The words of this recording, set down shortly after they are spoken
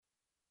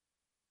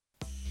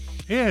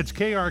Yeah, it's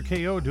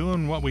KRKO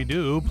doing what we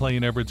do,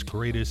 playing Everett's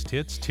greatest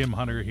hits. Tim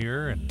Hunter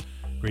here, and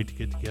great to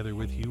get together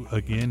with you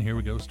again. Here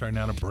we go, starting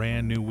out a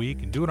brand new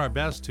week and doing our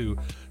best to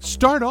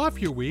start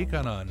off your week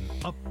on an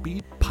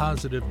upbeat,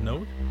 positive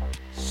note.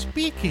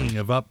 Speaking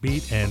of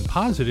upbeat and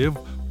positive,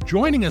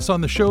 joining us on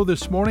the show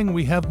this morning,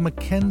 we have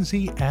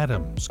Mackenzie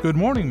Adams. Good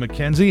morning,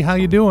 Mackenzie. How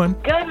you doing?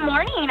 Good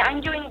morning.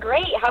 I'm doing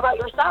great. How about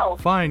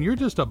yourself? Fine. You're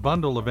just a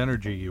bundle of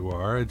energy, you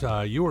are.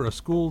 You are a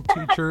school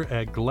teacher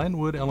at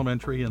Glenwood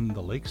Elementary in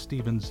the Lake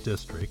Stevens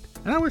district.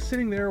 And I was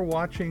sitting there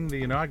watching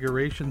the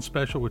inauguration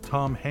special with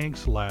Tom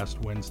Hanks last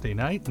Wednesday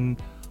night,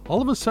 and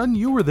all of a sudden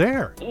you were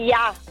there.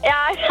 Yeah,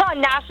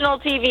 on national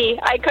TV.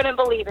 I couldn't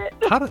believe it.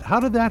 How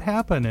did that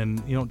happen?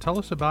 And, tell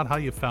us about how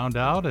you found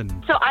out. And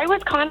So I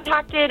was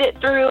contacted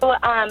through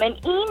an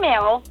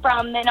email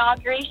from the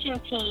inauguration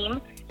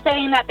team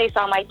saying that they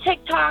saw my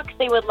TikToks,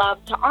 they would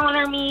love to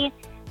honor me.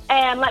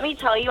 And let me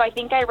tell you, I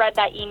think I read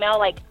that email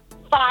like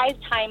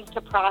 5 times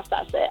to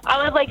process it.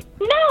 I was like,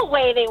 no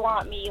way they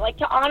want me. Like,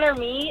 to honor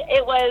me,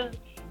 it was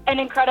an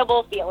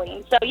incredible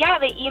feeling. So yeah,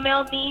 they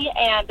emailed me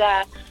and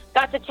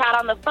got to chat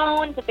on the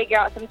phone to figure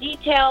out some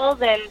details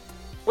and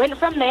went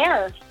from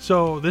there.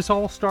 So this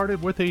all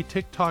started with a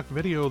TikTok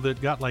video that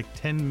got like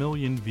 10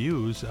 million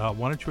views.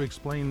 Why don't you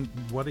explain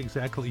what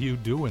exactly you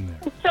do in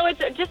there? So it's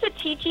just a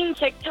teaching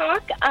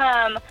TikTok.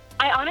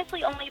 I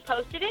honestly only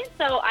posted it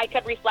so I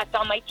could reflect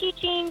on my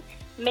teaching,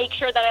 make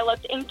sure that I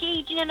looked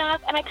engaging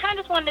enough, and I kind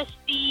of just wanted to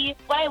see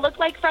what I looked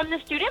like from the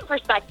student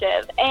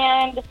perspective.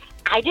 And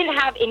I didn't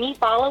have any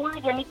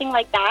followers or anything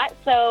like that,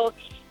 so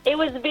it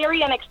was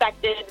very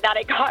unexpected that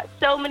it got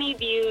so many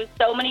views,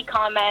 so many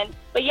comments.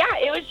 But yeah,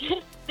 it was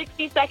just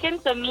 60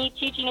 seconds of me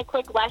teaching a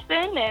quick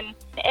lesson, and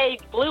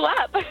it blew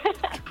up.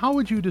 How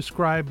would you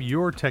describe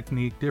your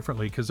technique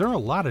differently? Because there are a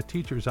lot of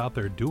teachers out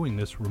there doing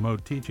this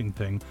remote teaching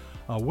thing.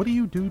 What do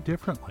you do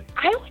differently?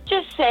 I would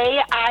just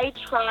say I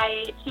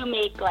try to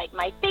make like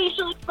my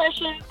facial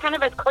expressions kind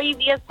of as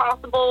crazy as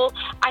possible.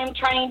 I'm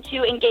trying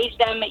to engage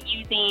them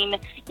using,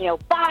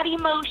 body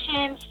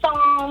motion,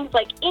 songs,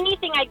 like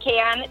anything I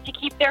can to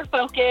keep their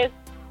focus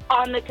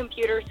on the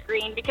computer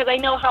screen, because I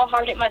know how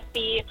hard it must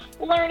be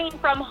learning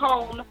from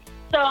home.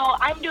 So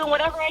I'm doing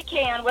whatever I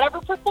can,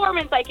 whatever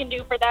performance I can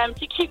do for them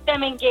to keep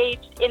them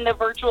engaged in the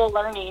virtual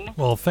learning.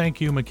 Well,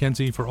 thank you,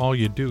 Mackenzie, for all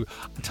you do.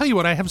 I'll tell you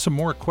what, I have some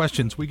more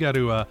questions. We got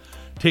to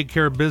take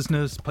care of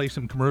business, play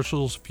some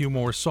commercials, a few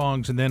more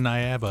songs, and then I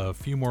have a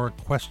few more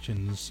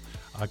questions.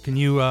 Can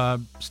you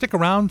stick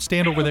around,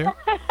 stand over there?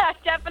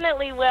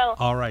 Definitely will.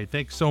 All right,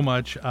 thanks so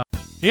much.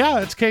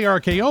 Yeah, it's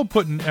KRKO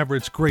putting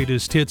Everett's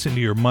greatest hits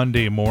into your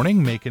Monday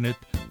morning, making it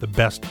the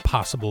best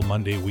possible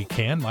Monday we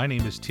can. My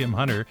name is Tim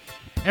Hunter,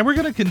 and we're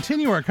going to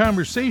continue our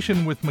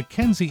conversation with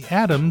Mackenzie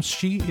Adams.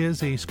 She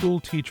is a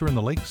school teacher in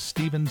the Lake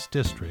Stevens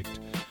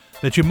district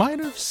that you might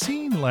have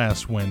seen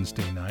last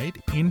Wednesday night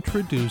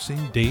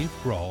introducing Dave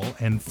Grohl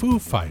and Foo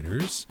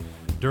Fighters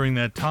during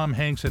that Tom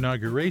Hanks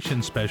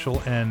inauguration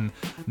special. And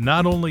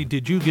not only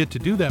did you get to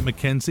do that,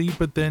 Mackenzie,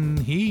 but then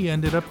he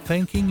ended up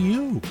thanking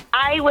you.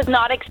 I was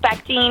not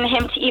expecting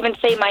him to even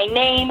say my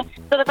name.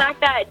 So the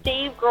fact that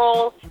Dave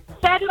Grohl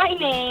said my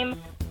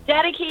name,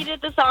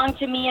 dedicated the song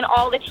to me and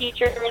all the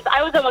teachers,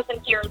 I was almost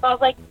in tears. I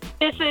was like,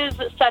 this is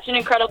such an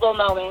incredible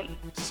moment.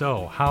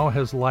 So how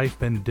has life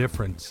been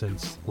different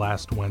since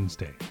last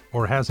Wednesday?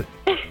 Or has it?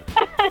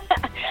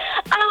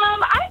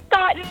 I've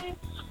gotten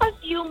a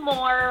few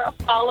more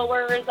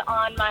followers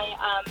on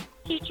my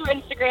teacher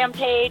Instagram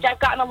page. I've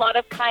gotten a lot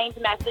of kind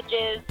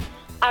messages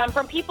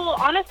from people,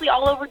 honestly,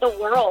 all over the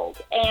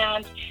world.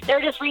 And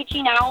they're just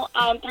reaching out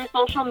through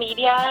social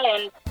media.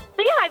 And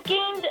so, yeah, I've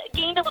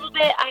gained a little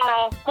bit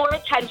more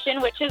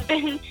attention, which has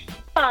been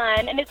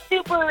fun. And it's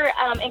super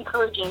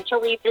encouraging to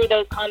read through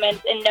those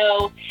comments and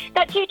know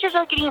that teachers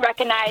are getting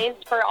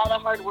recognized for all the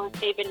hard work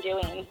they've been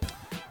doing.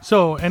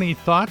 So any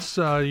thoughts?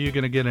 Are you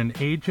going to get an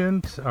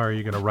agent? Are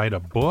you going to write a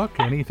book?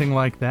 Anything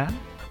like that?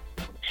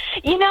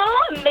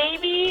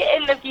 Maybe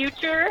in the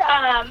future.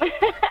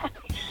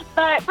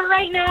 But for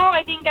right now,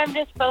 I think I'm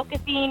just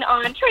focusing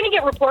on trying to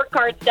get report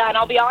cards done,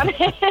 I'll be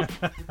honest.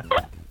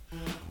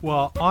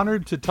 Well,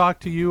 honored to talk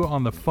to you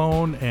on the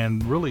phone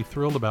and really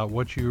thrilled about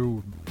what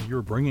you're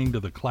bringing to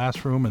the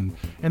classroom,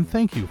 and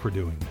thank you for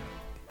doing that.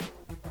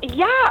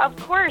 Yeah, of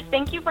course.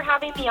 Thank you for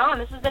having me on.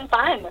 This has been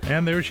fun.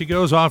 And there she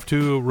goes off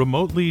to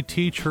remotely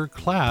teach her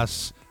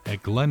class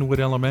at Glenwood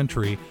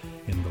Elementary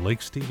in the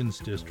Lake Stevens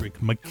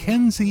district,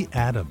 Mackenzie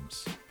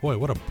Adams. Boy,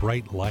 what a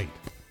bright light.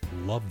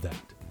 Love that.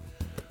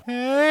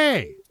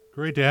 Hey,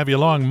 great to have you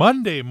along.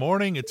 Monday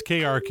morning, it's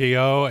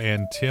KRKO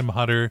and Tim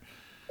Hunter.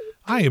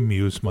 I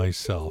amuse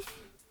myself.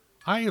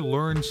 I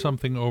learned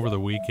something over the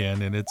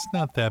weekend, and it's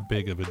not that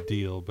big of a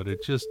deal, but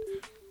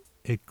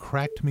it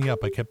cracked me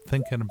up. I kept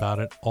thinking about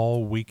it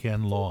all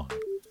weekend long.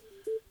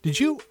 Did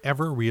you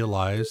ever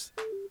realize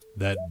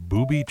that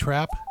booby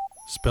trap,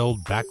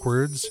 spelled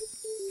backwards,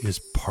 is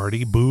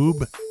party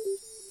boob?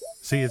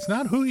 See, it's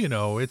not who you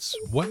know, it's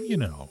what you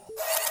know.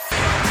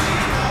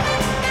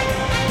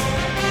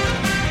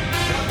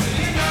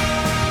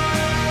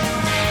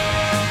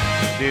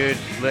 Dude,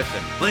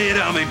 listen. Lay it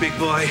on me, big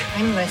boy.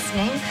 I'm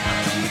listening.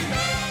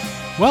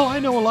 Well, I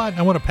know a lot, and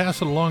I want to pass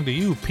it along to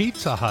you.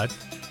 Pizza Hut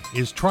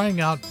is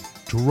trying out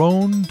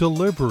drone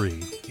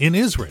delivery in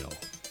Israel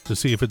to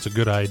see if it's a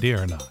good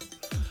idea or not.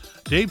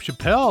 Dave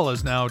Chappelle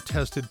has now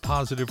tested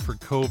positive for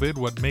COVID.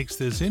 What makes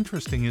this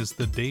interesting is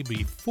the day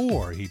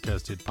before he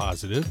tested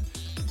positive,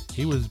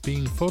 he was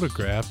being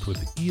photographed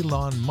with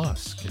Elon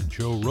Musk and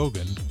Joe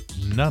Rogan,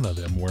 none of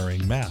them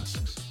wearing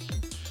masks.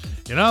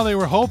 You know, they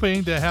were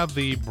hoping to have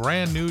the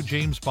brand new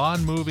James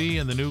Bond movie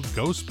and the new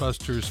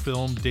Ghostbusters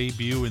film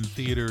debut in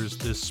theaters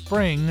this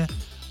spring.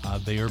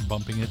 They are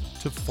bumping it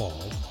to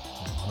fall.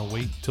 I want to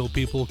wait till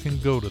people can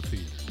go to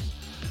theaters.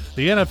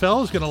 The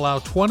NFL is going to allow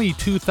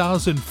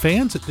 22,000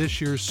 fans at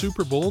this year's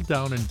Super Bowl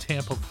down in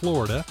Tampa,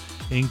 Florida,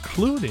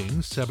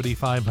 including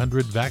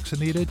 7,500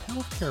 vaccinated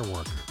healthcare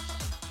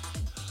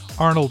workers.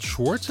 Arnold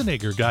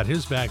Schwarzenegger got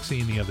his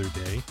vaccine the other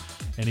day,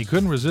 and he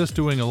couldn't resist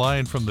doing a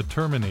line from The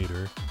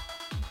Terminator.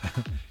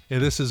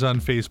 And this is on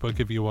Facebook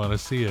if you want to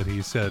see it.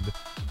 He said,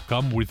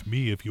 "Come with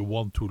me if you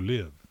want to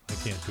live." I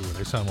can't do it.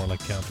 I sound more like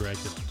Count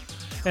Dracula.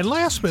 And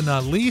last but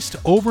not least,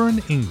 over in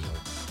England,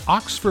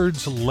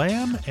 Oxford's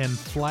Lamb and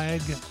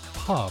Flag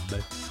Pub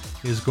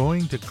is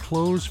going to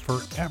close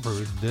forever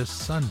this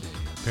Sunday.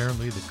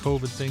 Apparently the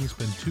COVID thing's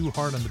been too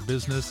hard on the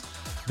business.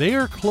 They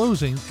are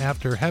closing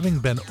after having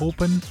been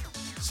open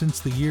since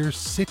the year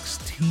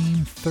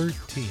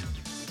 1613.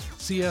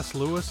 C.S.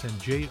 Lewis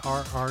and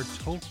J.R.R.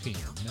 Tolkien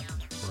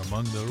were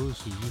among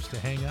those who used to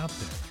hang out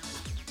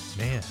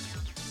there. Man,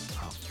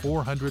 a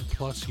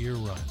 400-plus year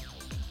run.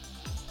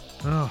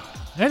 Oh,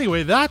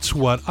 anyway, that's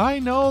what I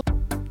know.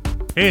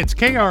 Hey, it's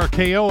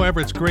KRKO,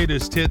 Everett's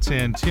Greatest Hits,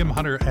 and Tim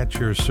Hunter at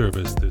your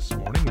service this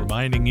morning,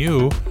 reminding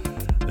you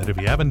that if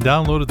you haven't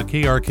downloaded the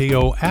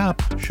KRKO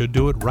app, should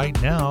do it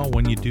right now.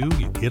 When you do,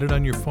 you get it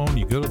on your phone,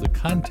 you go to the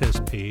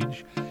contest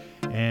page,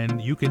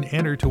 and you can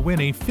enter to win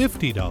a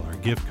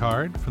 $50 gift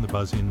card from the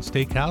Buzz Inn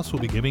Steakhouse.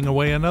 We'll be giving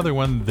away another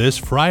one this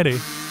Friday.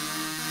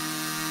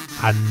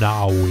 And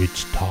now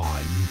it's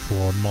time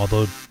for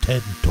another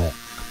TED Talk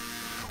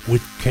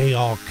with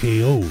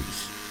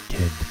KRKO's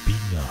Ted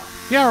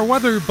Biener. Yeah, our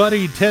weather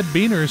buddy Ted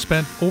Biener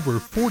spent over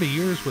 40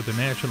 years with the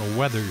National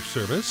Weather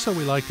Service, so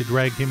we like to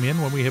drag him in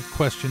when we have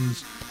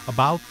questions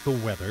about the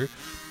weather.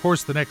 Of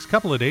course, the next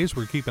couple of days,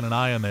 we're keeping an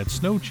eye on that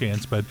snow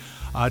chance, but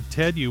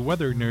Ted, you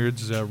weather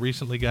nerds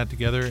recently got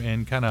together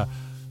and kind of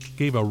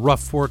gave a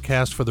rough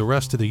forecast for the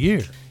rest of the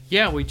year.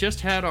 Yeah, we just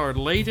had our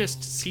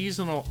latest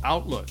seasonal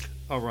outlook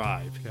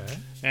arrive. Okay.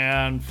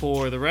 And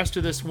for the rest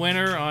of this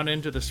winter on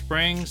into the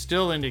spring,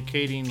 still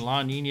indicating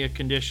La Nina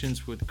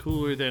conditions with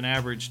cooler than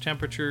average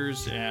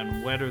temperatures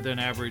and wetter than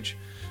average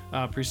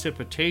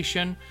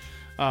precipitation.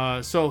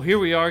 So here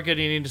we are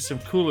getting into some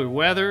cooler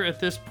weather at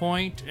this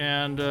point,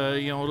 and a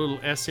little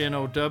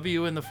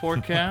SNOW in the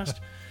forecast.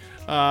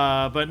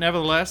 But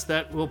nevertheless,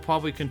 that will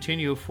probably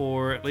continue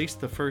for at least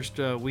the first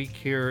week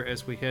here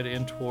as we head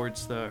in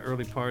towards the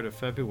early part of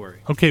February.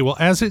 Okay, well,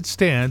 as it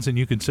stands, and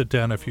you can sit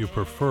down if you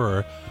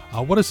prefer,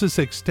 what does this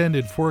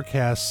extended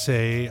forecast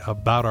say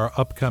about our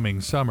upcoming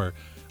summer?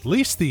 At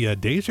least the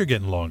days are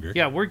getting longer.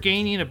 Yeah, we're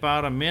gaining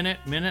about a minute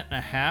and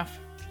a half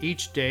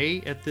each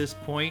day at this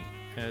point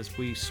as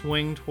we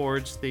swing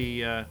towards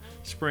the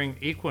spring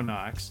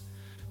equinox.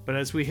 But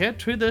as we head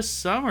to this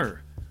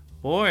summer,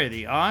 boy,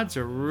 the odds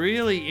are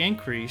really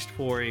increased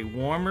for a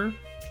warmer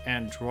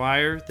and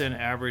drier than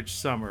average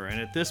summer.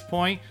 And at this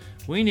point,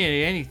 we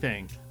need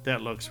anything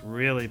that looks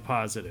really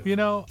positive. You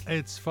know,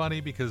 it's funny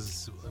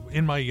because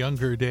in my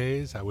younger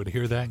days, I would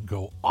hear that and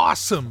go,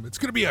 awesome, it's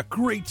going to be a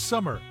great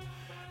summer.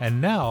 And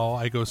now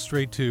I go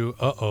straight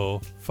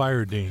to,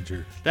 fire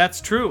danger. That's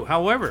true.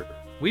 However,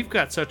 we've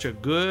got such a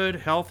good,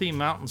 healthy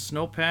mountain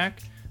snowpack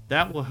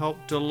that will help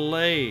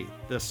delay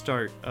the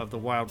start of the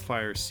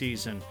wildfire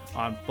season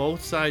on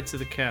both sides of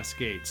the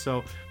Cascade.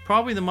 So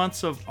probably the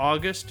months of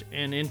August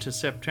and into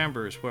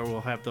September is where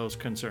we'll have those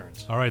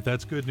concerns. All right,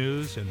 that's good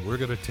news, and we're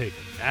going to take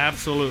it.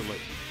 Absolutely.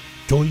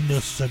 Join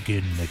us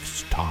again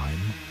next time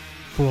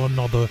for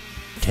another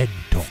TED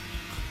Talk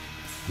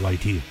right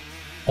here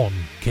on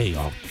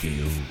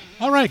KRKO.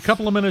 All right,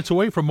 couple of minutes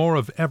away from more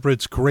of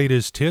Everett's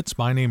Greatest Hits.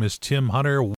 My name is Tim Hunter.